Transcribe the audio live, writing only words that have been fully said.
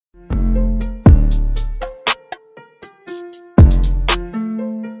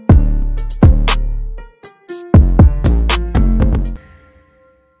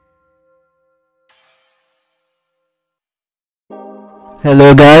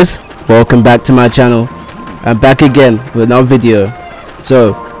Hello guys, welcome back to my channel. I'm back again with another video.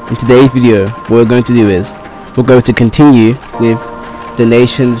 So in today's video what we're going to do is we're going to continue with the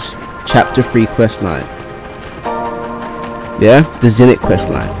nation's chapter 3 questline. Yeah, the Zinit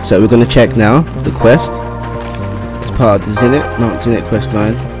questline. So we're going to check now the quest. It's part of the Mount Zinit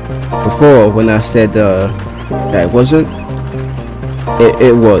questline. Before, when I said that it wasn't,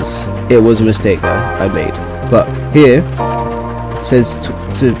 it was a mistake that I made. But here it says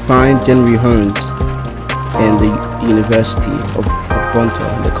to find January homes in the University of Bonta,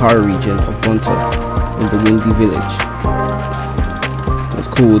 in the Kara region of Bonta, in the Windy Village. It's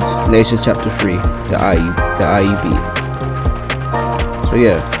called Nation Chapter 3, the IUB. So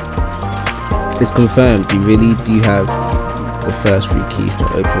yeah, it's confirmed. You really do have the first 3 keys to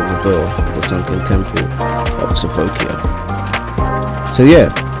open the door of the sunken temple of Sophocles. So yeah,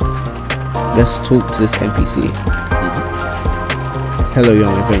 let's talk to this NPC. Hello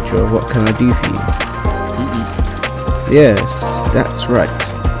young adventurer, what can I do for you? Yes, that's right.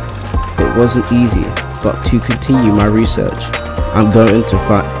 It wasn't easy, but to continue my research, I'm going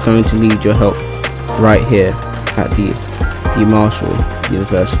to need your help right here at the Marshall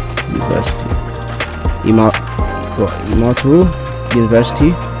University. Immortal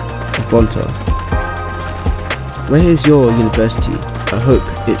University of Bonta. Where is your university? I hope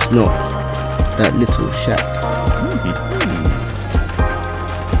it's not that little shack.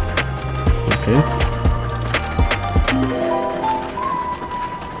 Okay.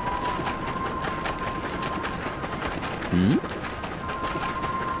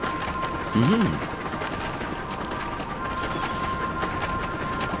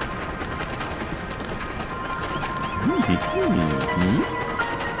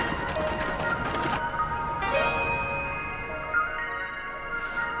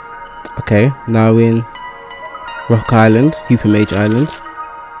 Okay, now in Rock Island, Mage Island.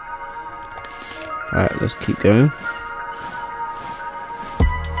 Alright, let's keep going.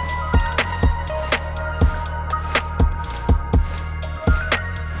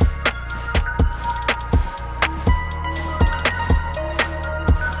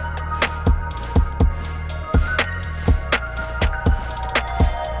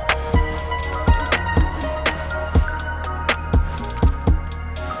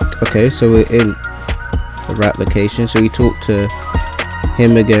 Okay, so we're in the right location, so we talk to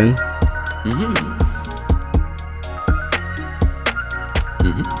him again.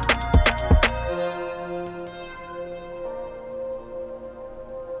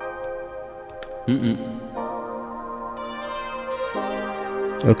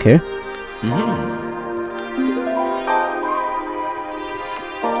 Okay.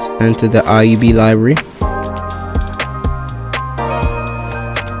 Let's enter the IUB library.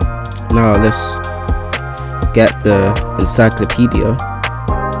 Now let's get the encyclopedia.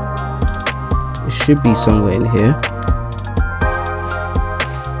 It should be somewhere in here.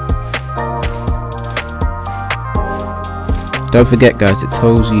 Don't forget guys, it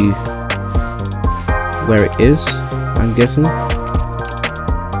tells you where it is, I'm guessing.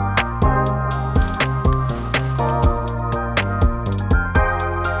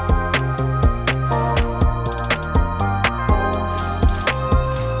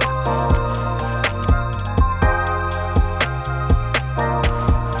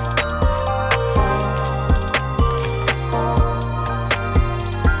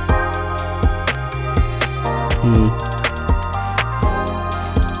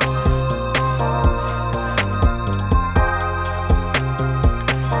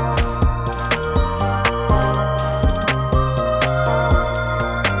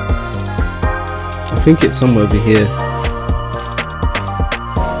 I think it's somewhere over here.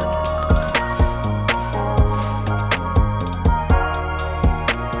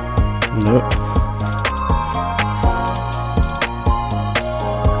 Nope.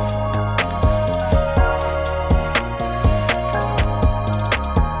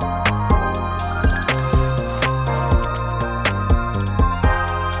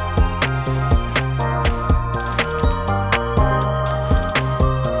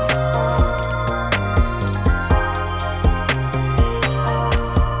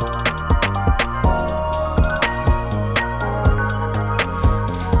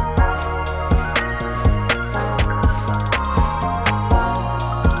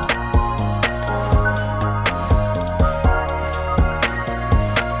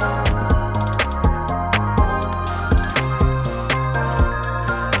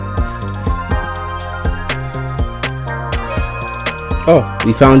 Oh,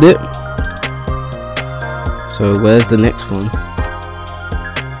 we found it. So where's the next one?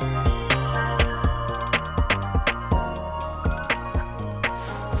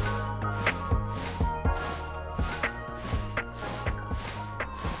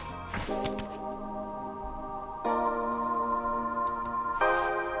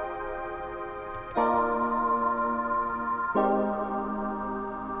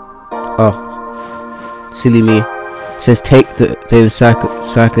 Oh, silly me. It says take the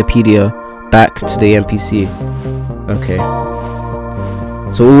encyclopedia back to the NPC. Okay.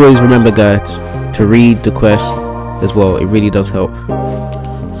 So always remember, guys, to read the quest as well. It really does help.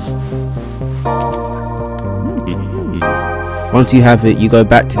 Once you have it, you go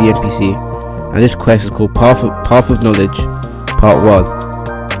back to the NPC, and this quest is called Path of Knowledge, Part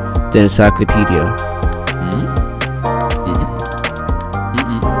 1, the Encyclopedia.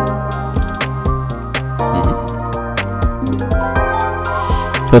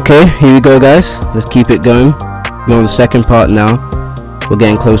 Okay, here we go, guys. Let's keep it going. We're on the second part now. We're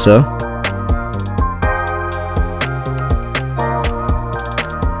getting closer.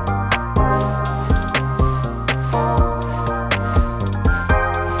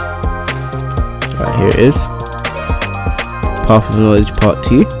 Alright, here it is. Path of Knowledge Part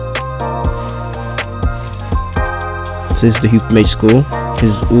 2. So this is the Hooper Mage School.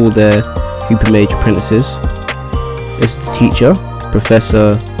 This is all their Hooper Mage apprentices. This is the teacher,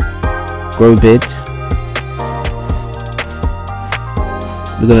 Professor Grobid.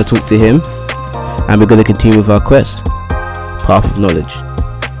 We're going to talk to him, and we're going to continue with our quest, Path of Knowledge.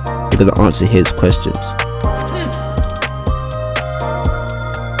 We're going to answer his questions.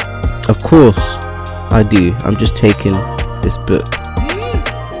 Of course I do. I'm just taking this book.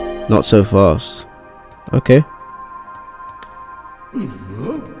 Not so fast. Okay.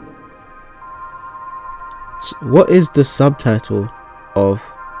 So what is the subtitle of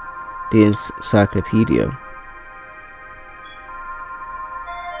the encyclopedia?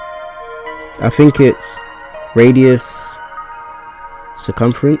 I think it's radius,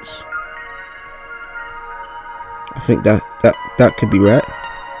 circumference. I think that could be right.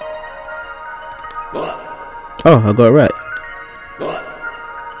 Oh, I got it right.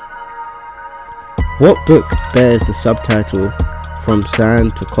 What book bears the subtitle From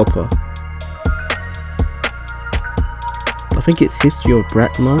Sand to Copper? I think it's History of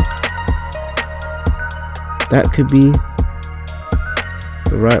Brakma. That could be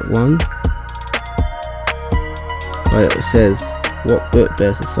the right one. Right, it says, what book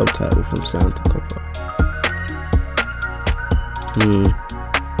bears the subtitle From Sand to Copper?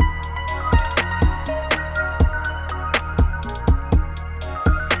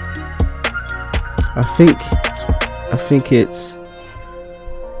 I think it's,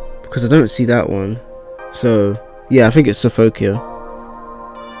 because I don't see that one. So yeah, I think it's Sophocles.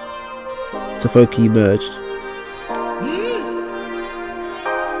 Sophocles merged.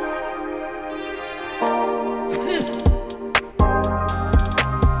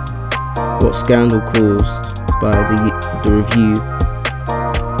 What scandal caused by the review?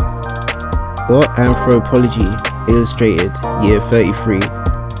 What Anthropology Illustrated, year 33.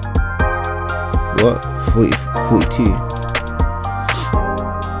 What 42?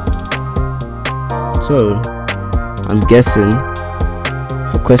 So I'm guessing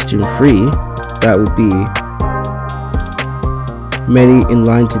for question 3 that would be many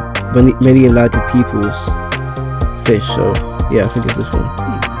enlightened people's fish. So yeah, I think it's this one.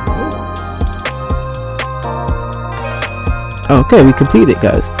 Okay, we completed it,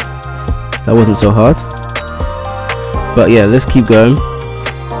 guys. That wasn't so hard. But yeah, let's keep going.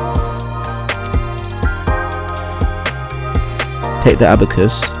 Take the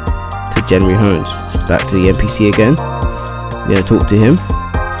abacus to Jenry Holmes. Back to the NPC again. We're gonna talk to him.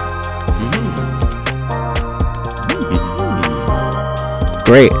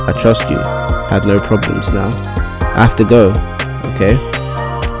 Great, I trust you. Have no problems now. I have to go. Okay.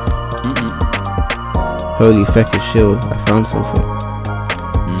 Holy feckin' shield, I found something.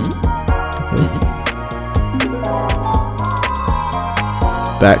 Okay.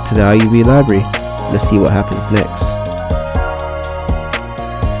 Back to the IUB library. Let's see what happens next.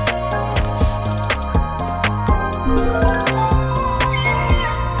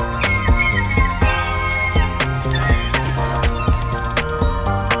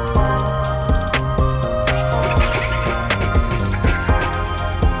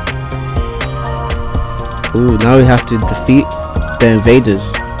 Ooh, now we have to defeat the invaders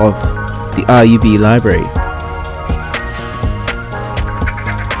of the IUB library.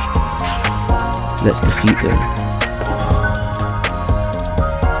 Let's defeat them.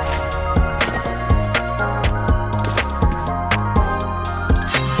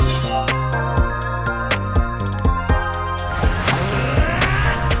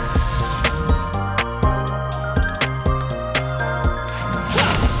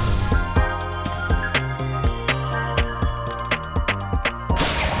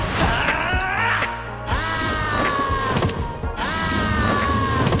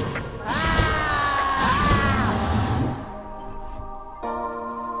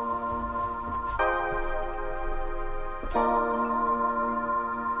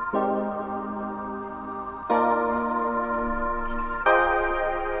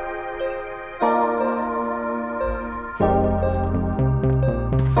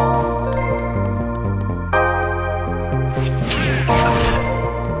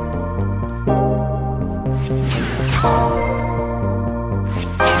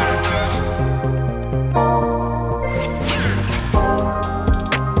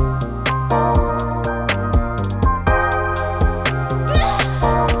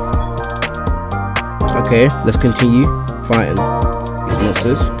 Okay, let's continue fighting these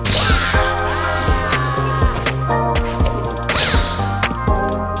monsters.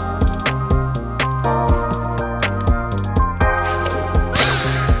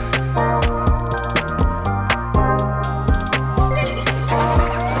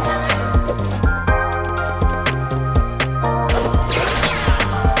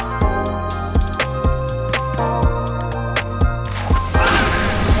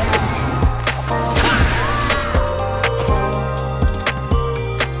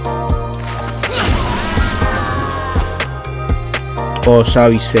 Or shall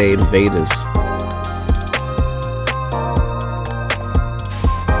we say invaders.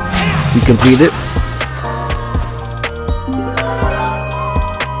 We completed.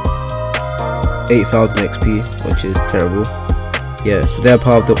 $8,000 XP, which is terrible. Yeah, so they're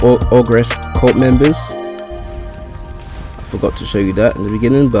part of the Ogress cult members. I forgot to show you that in the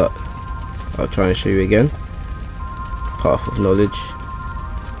beginning, but I'll try and show you again. Path of knowledge.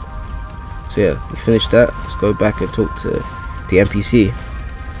 So yeah, we finished that. Let's go back and talk to the NPC.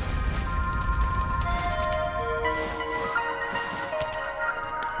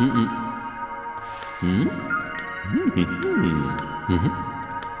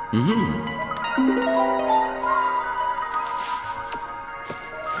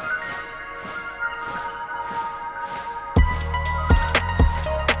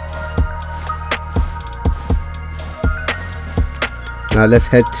 Now let's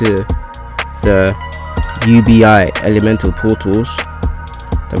head to the UBI elemental portals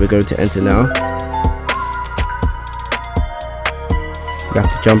that we're going to enter now. You have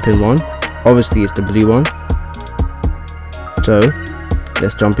to jump in one. Obviously it's the blue one. So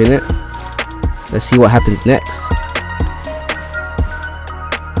let's jump in it. Let's see what happens next.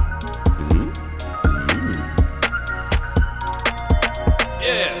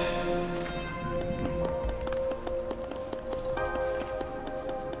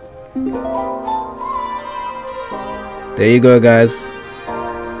 There you go, guys.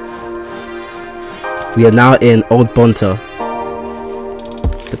 We are now in Old Bonta.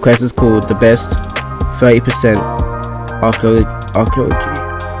 The quest is called the best 30% archaeology.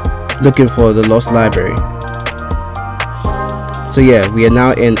 Looking for the lost library. So yeah, we are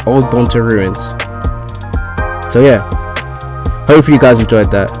now in Old Bonta ruins. So yeah, hopefully you guys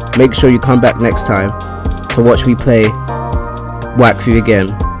enjoyed that. Make sure you come back next time to watch me play Wakfu again.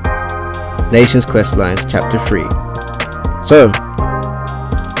 Nations Questlines Chapter 3. So,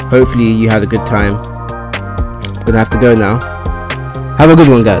 hopefully you had a good time. I'm gonna have to go now. Have a good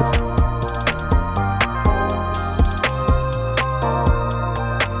one, guys.